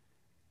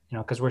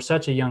 Because we're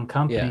such a young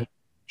company,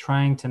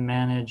 trying to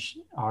manage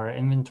our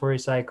inventory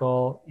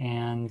cycle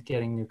and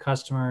getting new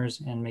customers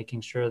and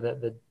making sure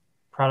that the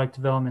product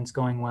development's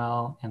going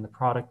well and the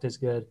product is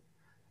good.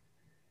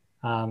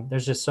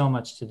 There's just so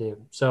much to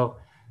do. So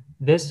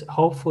this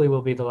hopefully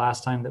will be the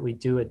last time that we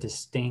do a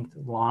distinct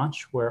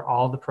launch where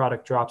all the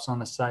product drops on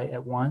the site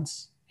at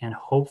once. And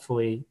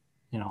hopefully,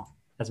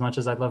 as much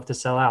as I'd love to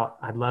sell out,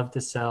 I'd love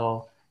to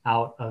sell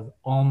out of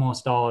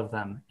almost all of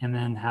them and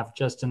then have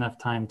just enough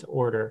time to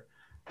order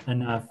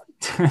enough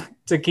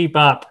to keep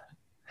up.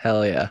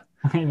 Hell yeah.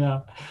 I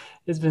know.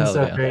 It's been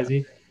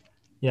crazy.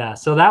 Yeah.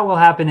 So that will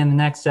happen in the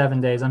next 7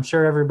 days. I'm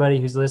sure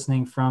everybody who's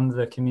listening from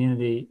the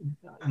community,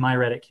 my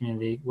Reddit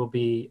community, will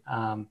be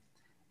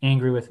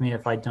angry with me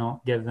if I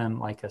don't give them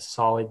like a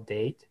solid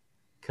date,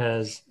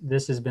 because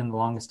this has been the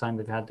longest time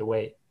they've had to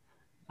wait.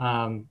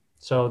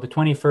 So the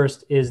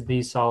 21st is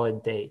the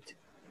solid date.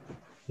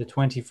 The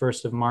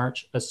 21st of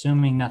March,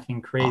 assuming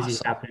nothing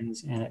crazy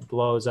happens and it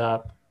blows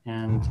up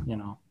and,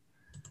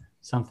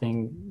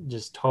 something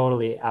just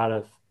totally out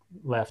of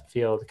left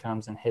field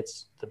comes and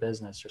hits the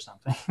business or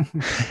something.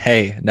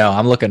 Hey, no,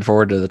 I'm looking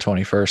forward to the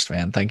 21st,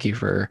 man. Thank you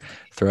for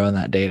throwing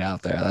that date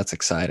out there. That's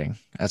exciting.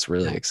 That's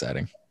really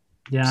exciting.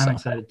 Yeah, I'm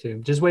excited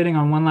too. Just waiting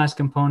on one last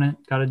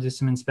component. Got to do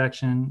some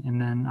inspection, and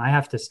then I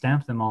have to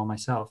stamp them all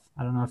myself.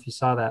 I don't know if you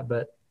saw that,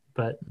 but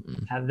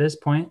at this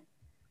point,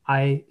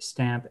 I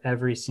stamp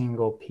every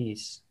single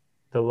piece.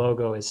 The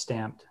logo is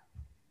stamped,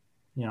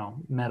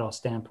 metal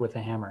stamped with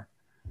a hammer.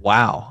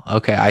 Wow.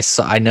 Okay. I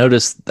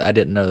noticed. I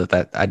didn't know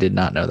that. I did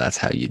not know that's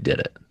how you did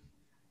it.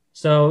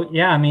 So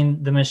yeah, I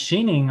mean, the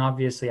machining,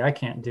 obviously I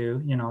can't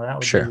do, that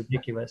would be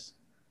ridiculous,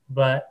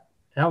 but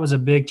that was a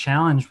big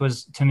challenge.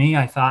 Was to me,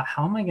 I thought,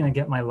 how am I going to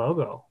get my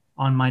logo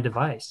on my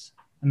device?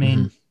 I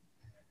mean,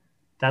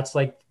 that's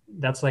like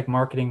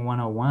marketing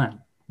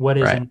 101. What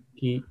is a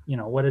Nike,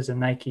 what is a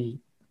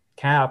Nike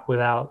cap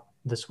without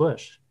the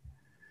swoosh?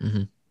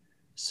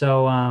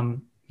 So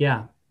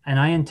yeah, and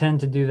I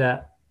intend to do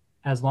that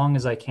as long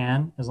as I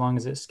can, as long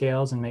as it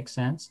scales and makes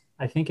sense.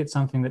 I think it's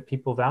something that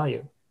people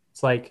value.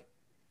 It's like,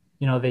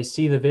 they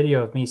see the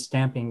video of me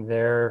stamping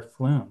their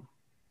Flume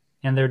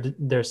and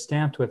they're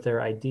stamped with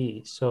their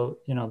ID. So,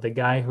 the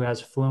guy who has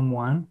Flume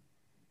 1,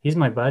 he's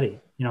my buddy.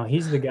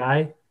 He's the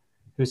guy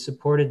who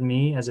supported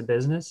me as a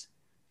business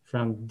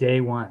from day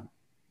one.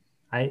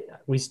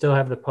 We still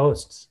have the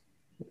posts.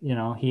 You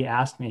know, he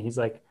asked me, he's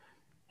like,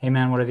 hey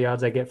man, what are the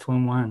odds I get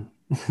Flume 1?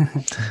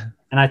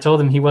 And I told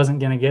him he wasn't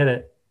going to get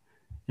it.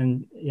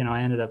 And, you know,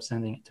 I ended up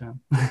sending it to him.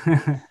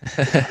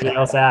 Somebody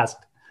else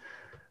asked.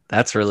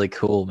 That's really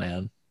cool,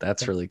 man.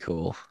 That's really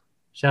cool.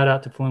 Shout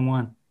out to Flume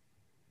 1.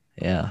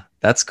 Yeah,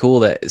 that's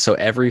cool. So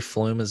every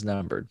flume is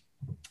numbered.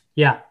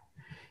 Yeah.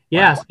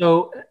 Wow.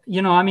 So,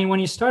 you know, I mean, when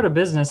you start a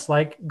business,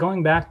 like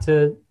going back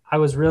to, I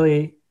was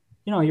really,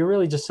 you know, you're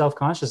really just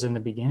self-conscious in the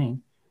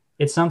beginning.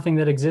 It's something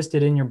that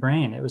existed in your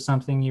brain. It was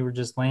something you were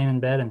just laying in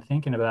bed and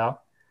thinking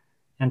about,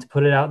 and to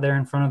put it out there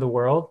in front of the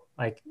world,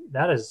 like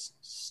that is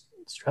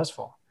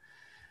stressful.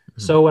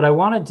 Mm-hmm. So what I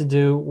wanted to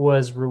do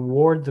was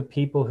reward the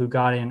people who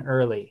got in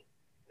early,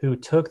 who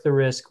took the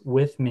risk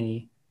with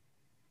me,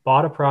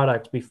 bought a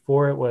product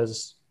before it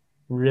was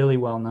really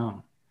well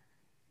known,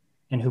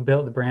 and who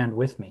built the brand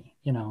with me,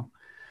 you know.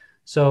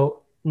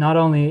 So not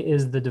only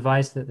is the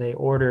device that they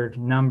ordered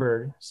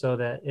numbered so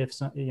that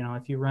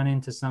if you run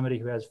into somebody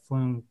who has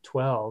Flume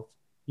 12,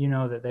 you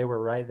know that they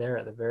were right there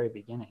at the very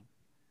beginning.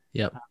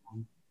 Yep.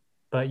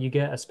 But you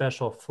get a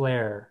special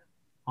flair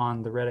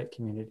on the Reddit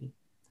community.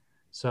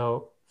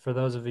 So for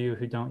those of you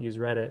who don't use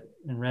Reddit,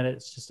 and Reddit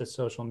is just a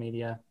social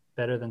media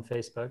better than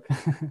Facebook,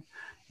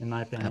 in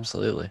my opinion.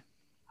 Absolutely.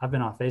 I've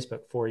been on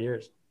Facebook 4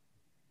 years.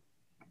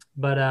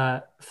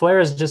 But Flair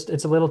is just,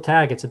 it's a little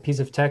tag. It's a piece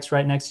of text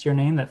right next to your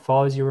name that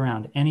follows you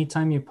around.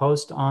 Anytime you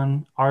post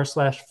on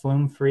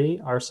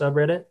r/FlumeFree, our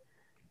subreddit,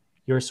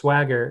 your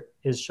swagger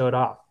is showed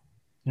off.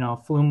 You know,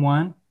 Flume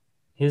 1,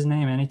 his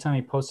name, anytime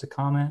he posts a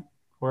comment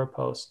or a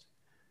post,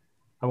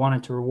 I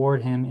wanted to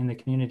reward him in the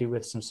community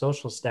with some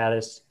social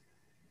status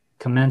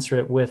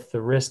commensurate with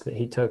the risk that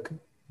he took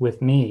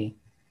with me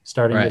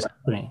starting this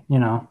company, you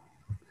know,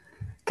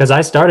 because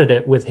I started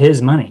it with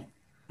his money.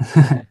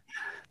 That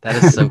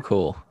is so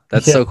cool.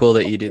 That's so cool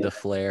that you do the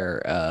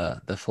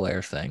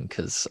flare thing.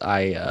 Cause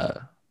I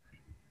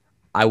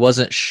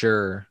wasn't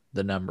sure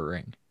the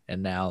numbering,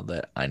 and now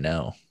that I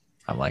know,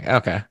 I'm like,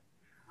 okay.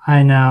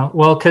 I know.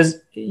 Well, cause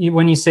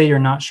when you say you're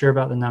not sure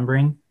about the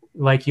numbering,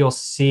 like you'll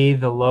see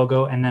the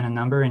logo and then a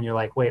number and you're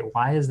like, wait,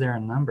 why is there a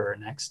number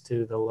next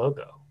to the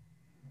logo?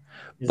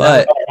 Is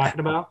that what you're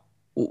talking about?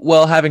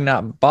 Well, having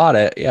not bought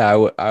it,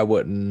 yeah, I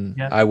wouldn't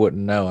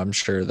know. I'm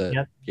sure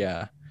that,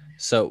 yeah.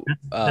 So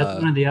that's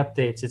one of the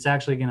updates. It's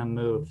actually going to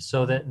move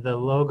so that the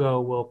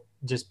logo will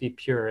just be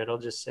pure. It'll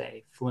just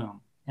say Flume,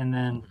 and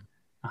then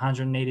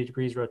 180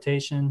 degrees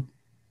rotation,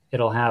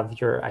 it'll have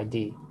your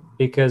ID,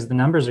 because the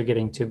numbers are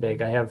getting too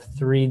big. I have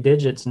 3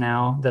 digits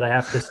now that I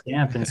have to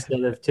stamp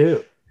instead of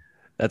 2.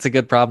 That's a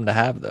good problem to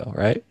have though,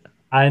 right?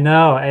 I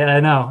know.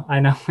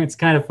 It's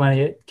kind of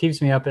funny. It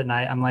keeps me up at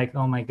night. I'm like,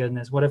 oh my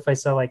goodness, what if I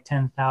sell like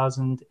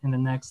 10,000 in the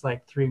next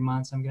like 3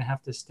 months? I'm going to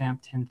have to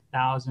stamp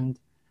 10,000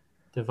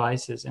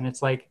 devices, and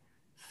it's like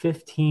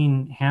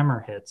 15 hammer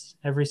hits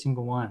every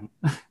single one.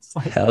 It's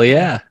like, hell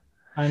yeah.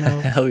 I know.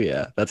 Hell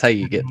yeah. That's how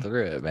you get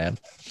through it, man.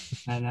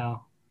 I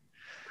know.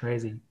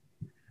 Crazy.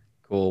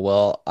 Cool.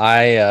 Well,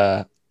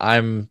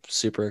 I'm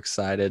super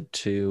excited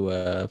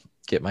to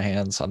get my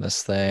hands on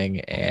this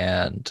thing,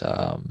 and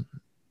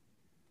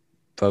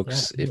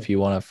folks, if you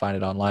want to find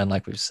it online,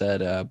 like we've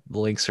said, the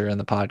links are in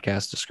the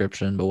podcast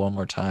description, but one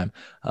more time,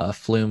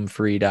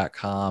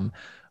 flumefree.com,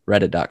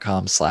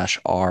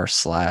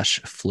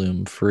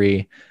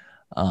 reddit.com/r/flumefree.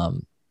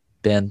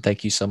 Ben,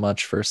 thank you so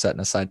much for setting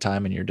aside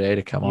time in your day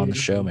to come on the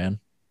show, man.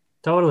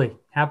 Totally.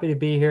 Happy to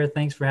be here.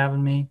 Thanks for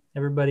having me.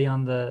 Everybody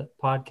on the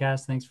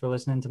podcast, thanks for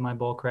listening to my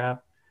bull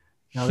crap.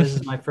 You know, this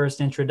is my first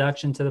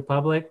introduction to the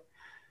public,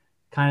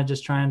 kind of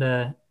just trying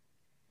to,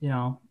 you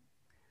know,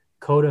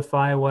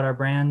 codify what our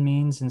brand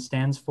means and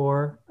stands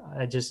for.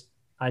 I just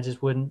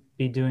wouldn't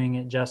be doing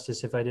it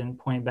justice if I didn't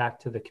point back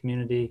to the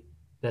community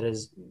that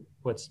is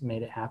what's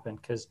made it happen.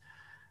 Because,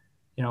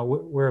 you know,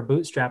 we're a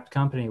bootstrapped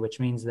company, which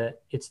means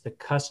that it's the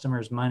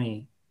customer's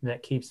money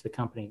that keeps the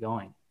company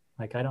going.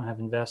 Like, I don't have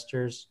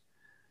investors.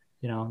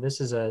 You know, this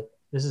is a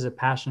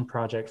passion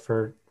project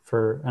for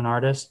an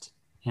artist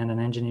and an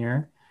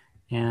engineer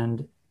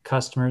and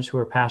customers who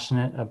are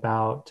passionate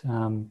about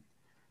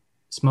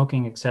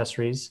smoking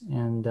accessories.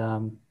 And,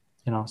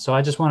 you know, so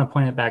I just want to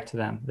point it back to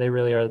them. They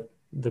really are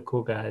the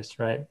cool guys,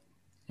 right?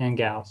 And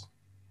gals.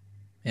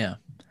 Yeah.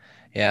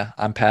 Yeah.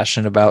 I'm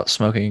passionate about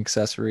smoking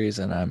accessories,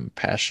 and I'm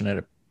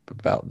passionate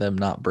about them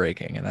not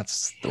breaking. And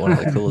that's one of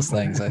the coolest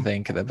things, I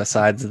think, that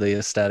besides the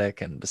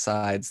aesthetic and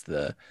besides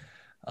the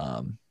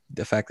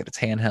fact that it's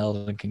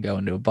handheld and can go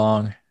into a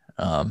bong.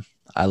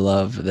 I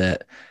love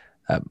that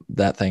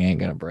that thing ain't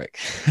going to break.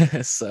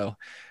 So,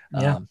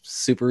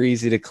 super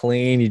easy to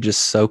clean. You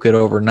just soak it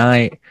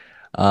overnight.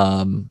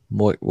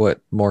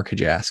 What more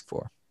could you ask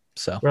for?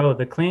 So, bro,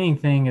 the cleaning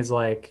thing is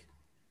like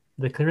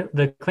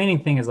the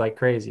cleaning thing is like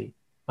crazy.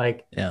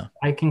 Like,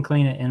 I can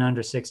clean it in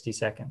under 60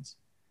 seconds.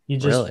 You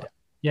just, really?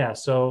 Yeah.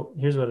 So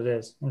here's what it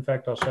is. In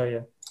fact, I'll show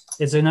you.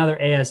 It's another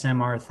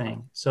ASMR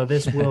thing. So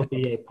this will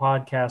be a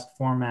podcast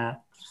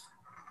format,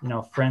 you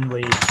know,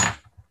 friendly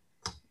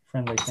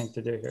thing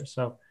to do here.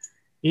 So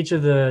each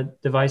of the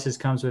devices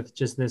comes with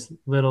just this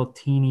little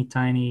teeny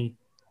tiny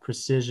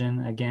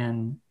precision,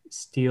 again,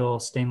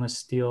 stainless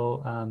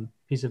steel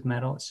piece of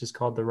metal. It's just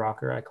called the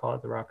rocker. I call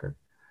it the rocker.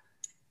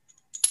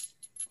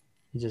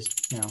 You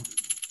just,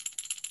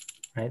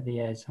 right, the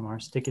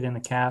ASMR, stick it in the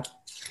cap,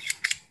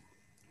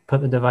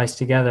 put the device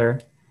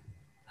together,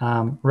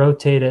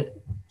 rotate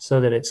it so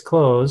that it's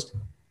closed.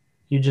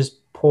 You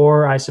just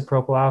pour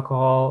isopropyl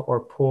alcohol or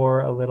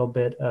pour a little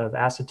bit of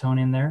acetone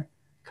in there,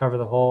 cover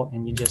the hole,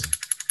 and you just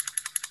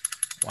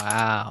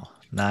Wow.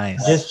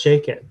 Nice. just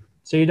shake it.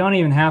 So you don't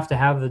even have to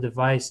have the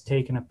device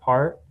taken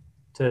apart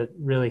to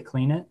really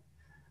clean it.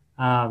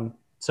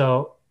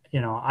 So,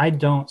 I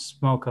don't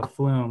smoke a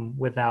Flume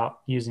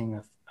without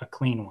using a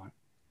clean one.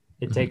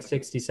 It takes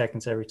 60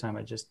 seconds every time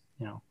I just,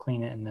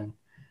 clean it, and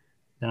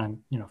then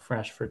I'm,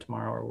 fresh for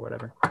tomorrow or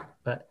whatever.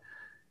 But,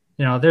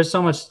 there's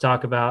so much to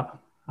talk about.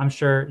 I'm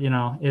sure,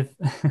 if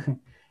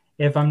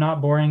if I'm not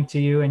boring to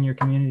you and your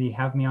community,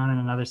 have me on in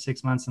another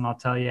 6 months and I'll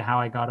tell you how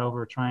I got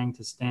over trying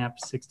to stamp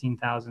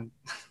 16,000.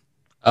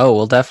 Oh,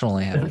 we'll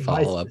definitely have a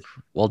follow up.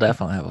 We'll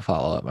definitely have a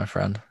follow up, my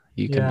friend.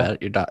 You can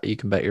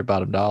bet your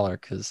bottom dollar,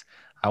 because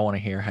I want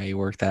to hear how you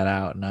work that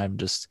out, and I'm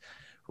just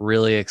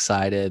really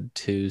excited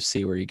to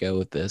see where you go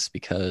with this,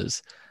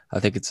 because I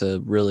think it's a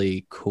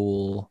really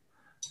cool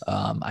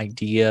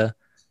idea,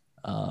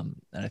 and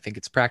I think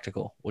it's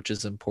practical, which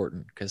is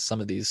important, because some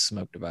of these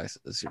smoke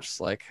devices, you're just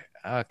like,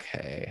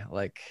 okay,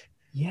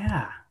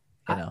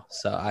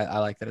 so I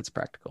like that it's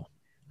practical.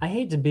 I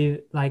hate to be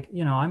like,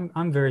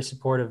 I'm very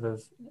supportive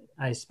of,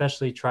 I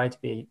especially try to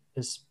be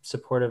as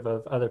supportive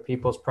of other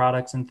people's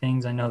products and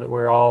things. I know that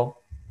we're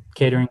all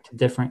catering to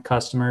different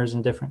customers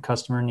and different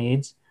customer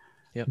needs,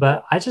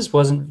 but I just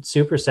wasn't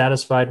super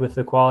satisfied with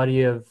the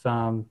quality of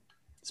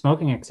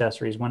smoking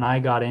accessories when I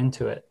got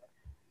into it,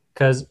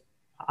 because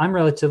I'm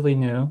relatively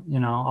new,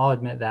 I'll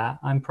admit that.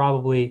 I'm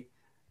probably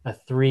a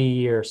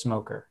 3-year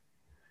smoker,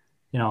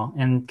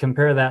 and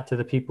compare that to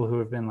the people who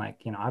have been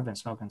like, I've been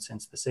smoking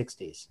since the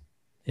 60s.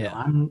 Yeah.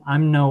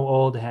 I'm no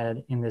old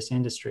head in this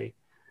industry,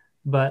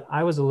 but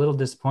I was a little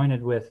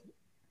disappointed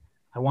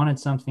I wanted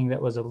something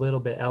that was a little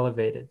bit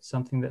elevated,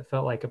 something that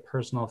felt like a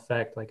personal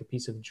effect, like a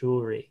piece of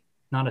jewelry,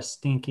 not a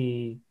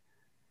stinky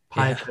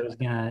pipe that was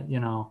gonna,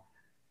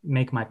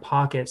 make my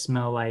pocket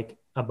smell like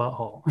a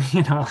butthole,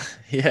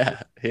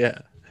 Yeah.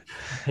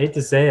 I hate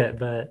to say it,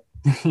 but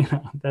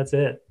that's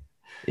it.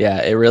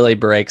 Yeah, it really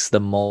breaks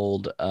the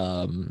mold,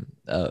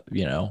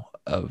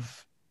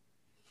 of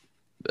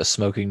a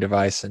smoking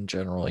device in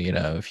general.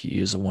 If you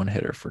use a one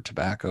hitter for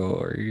tobacco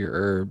or your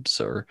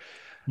herbs, or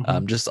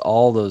just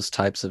all those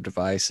types of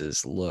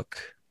devices look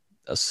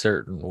a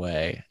certain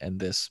way, and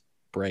this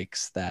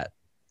breaks that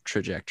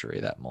trajectory,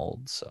 that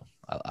mold. So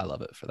I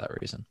love it for that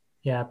reason.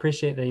 Yeah, I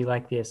appreciate that you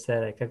like the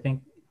aesthetic. I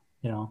think,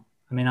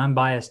 I'm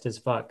biased as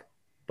fuck,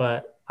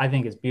 but I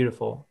think it's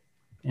beautiful.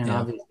 And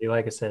obviously,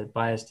 like I said,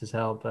 biased as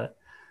hell, but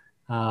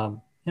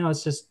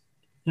it's just,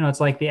 it's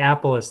like the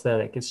Apple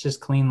aesthetic. It's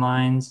just clean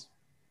lines.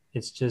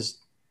 It's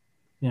just,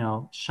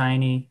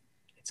 shiny.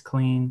 It's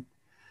clean.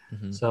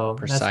 So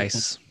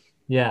precise.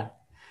 Yeah.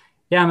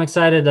 I'm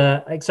excited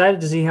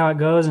to see how it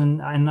goes.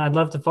 And I'd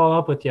love to follow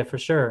up with you for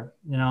sure.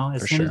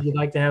 As soon as you'd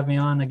like to have me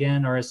on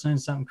again, or as soon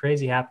as something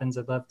crazy happens,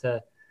 I'd love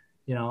to,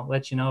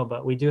 let you know.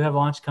 But we do have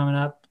launch coming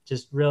up.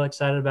 Just real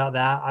excited about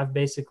that. I've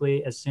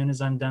basically, as soon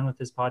as I'm done with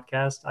this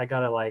podcast, I got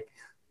to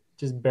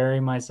just bury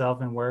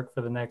myself in work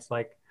for the next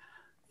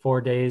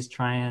 4 days,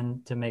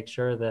 trying to make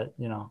sure that,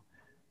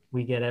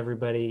 we get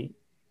everybody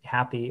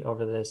happy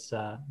over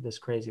this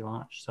crazy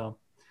launch. So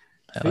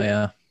hell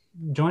yeah,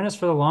 join us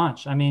for the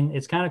launch.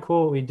 It's kind of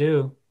cool what we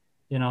do.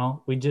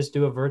 We just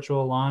do a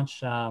virtual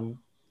launch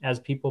as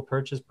people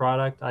purchase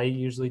product. I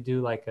usually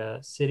do a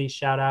city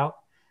shout out.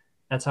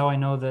 That's how I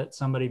know that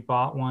somebody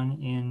bought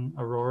one in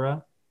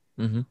Aurora.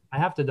 I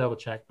have to double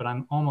check, but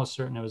I'm almost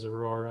certain it was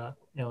Aurora,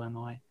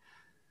 Illinois.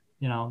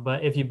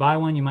 But if you buy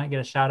one, you might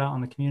get a shout out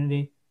on the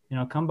community.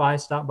 Come by,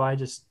 stop by,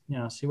 just,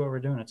 see what we're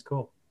doing. It's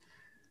cool.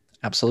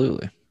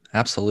 Absolutely.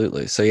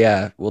 So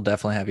yeah, we'll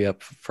definitely have you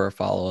up for a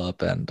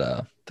follow-up, and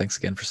thanks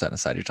again for setting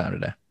aside your time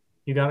today.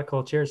 You got it,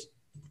 Cole. Cheers.